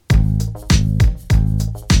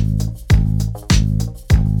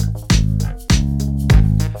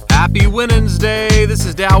Wednesday. This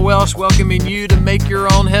is Dow Welsh welcoming you to Make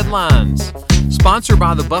Your Own Headlines. Sponsored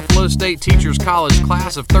by the Buffalo State Teachers College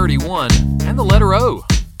Class of 31 and the letter O.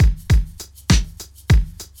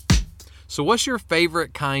 So what's your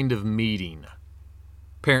favorite kind of meeting?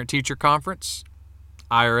 Parent-teacher conference?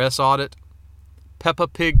 IRS audit? Peppa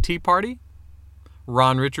Pig tea party?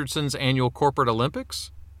 Ron Richardson's annual corporate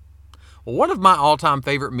Olympics? Well, one of my all-time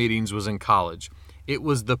favorite meetings was in college. It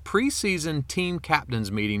was the preseason team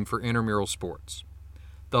captains meeting for intramural sports.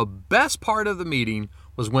 The best part of the meeting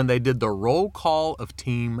was when they did the roll call of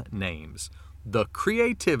team names. The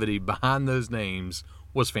creativity behind those names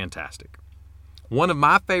was fantastic. One of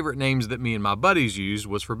my favorite names that me and my buddies used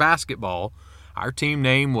was for basketball. Our team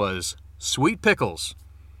name was Sweet Pickles.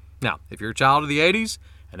 Now, if you're a child of the 80s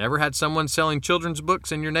and ever had someone selling children's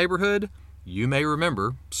books in your neighborhood, you may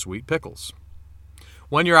remember Sweet Pickles.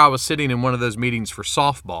 One year I was sitting in one of those meetings for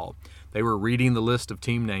softball. They were reading the list of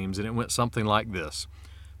team names, and it went something like this: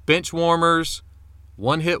 bench warmers,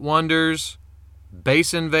 one-hit wonders,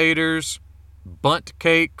 base invaders, bunt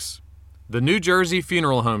cakes, the New Jersey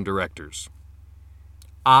funeral home directors.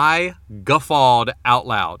 I guffawed out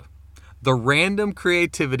loud. The random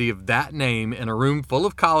creativity of that name in a room full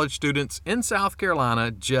of college students in South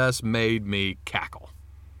Carolina just made me cackle.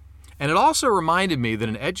 And it also reminded me that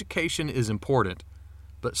an education is important,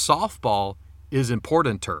 but softball is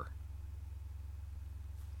importanter.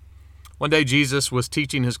 One day Jesus was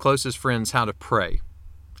teaching his closest friends how to pray,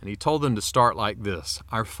 and he told them to start like this: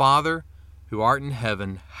 Our Father, who art in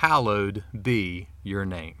heaven, hallowed be your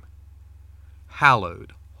name.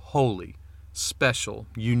 Hallowed, holy, special,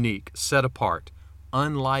 unique, set apart,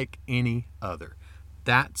 unlike any other.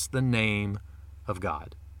 That's the name of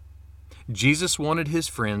God. Jesus wanted his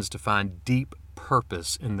friends to find deep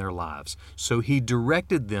purpose in their lives, so he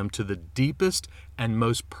directed them to the deepest and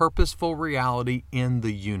most purposeful reality in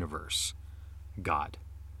the universe: God.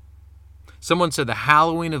 Someone said the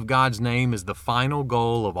hallowing of God's name is the final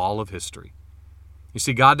goal of all of history. You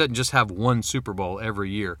see, God doesn't just have one Super Bowl every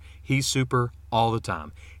year. He's super all the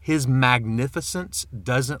time. His magnificence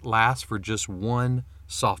doesn't last for just one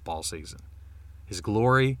softball season. His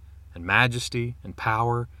glory and majesty and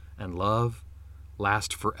power and love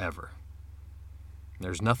last forever.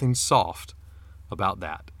 There's nothing soft about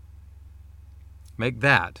that. Make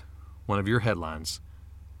that one of your headlines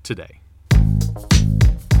today.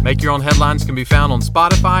 Make Your Own Headlines can be found on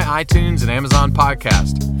Spotify, iTunes, and Amazon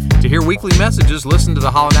Podcast. To hear weekly messages, listen to the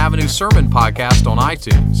Holland Avenue Sermon Podcast on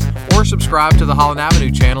iTunes or subscribe to the Holland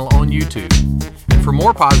Avenue channel on YouTube. And for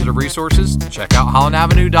more positive resources, check out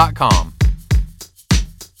hollandavenue.com.